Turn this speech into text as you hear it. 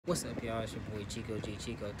What's up, y'all? It's your boy Chico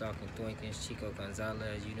Chico talking Thwinkins, Chico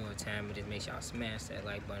Gonzalez. You know what time it is. Make sure y'all smash that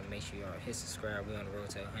like button. Make sure y'all hit subscribe. We're on the road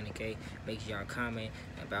to 100K. Make sure y'all comment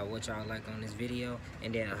about what y'all like on this video.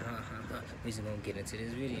 And then, we just gonna get into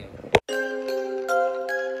this video.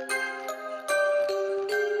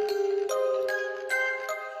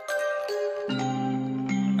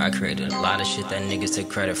 I created a lot of shit that niggas took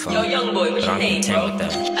credit for. Yo, young boy, what's your name, bro? With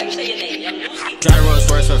that. How you say your name, young boy? Drive the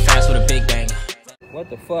Rolls Royce real fast with a big bang. What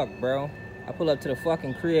the fuck, bro? I pull up to the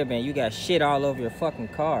fucking crib and you got shit all over your fucking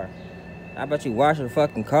car. How about you wash your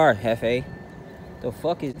fucking car, Hefe? The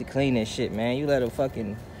fuck is to clean this shit, man? You let a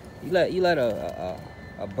fucking, you let a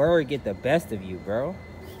bird get the best of you, bro.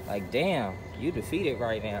 Like, damn, you defeated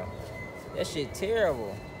right now. That shit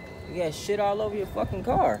terrible. You got shit all over your fucking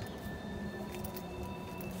car.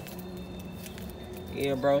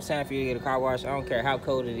 Yeah, bro, it's time for you to get a car wash. I don't care how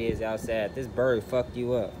cold it is outside. This bird fucked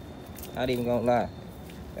you up. Not even gonna lie.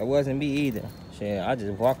 That wasn't me either. Shit, I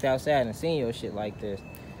just walked outside and seen your shit like this.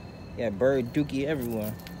 Yeah, bird dookie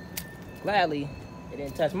everywhere. Gladly, it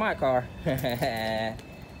didn't touch my car.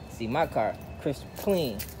 See, my car, crystal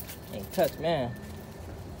clean. Ain't touched, man.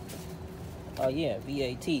 Oh yeah,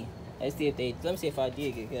 VAT. Let me see if I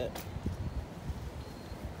did get cut.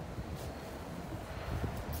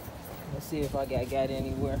 Let's see if I got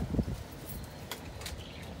anywhere.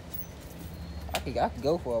 I could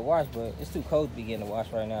go for a wash, but it's too cold to be getting a wash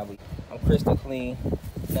right now. But I'm crystal clean,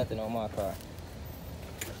 nothing on my car.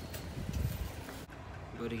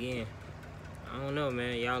 But again, I don't know,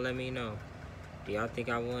 man. Y'all let me know. Do y'all think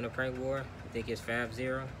I won a prank war? I think it's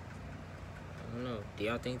 5-0. I don't know. Do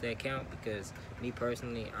y'all think that count? Because me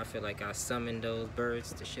personally, I feel like I summoned those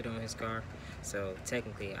birds to shit on his car. So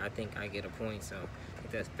technically, I think I get a point. So I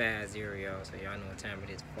think that's 5-0, y'all. So y'all know what time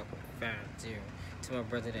it is. Fucking 5-0. To my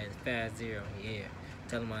brother, that's 5-0. Yeah.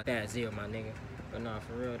 Tell him I'm 5-0, my nigga. But nah,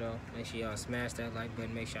 for real though, make sure y'all smash that like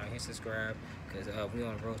button. Make sure y'all hit subscribe. Because we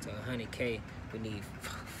on the road to 100K. We need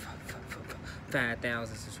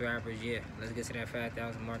 5,000 subscribers. Yeah, let's get to that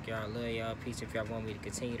 5,000 mark, y'all. Love y'all. Peace. If y'all want me to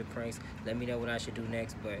continue the pranks, let me know what I should do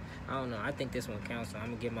next. But I don't know, I think this one counts, so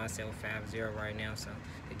I'm gonna give myself 5-0 right now. So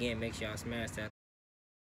again, make sure y'all smash that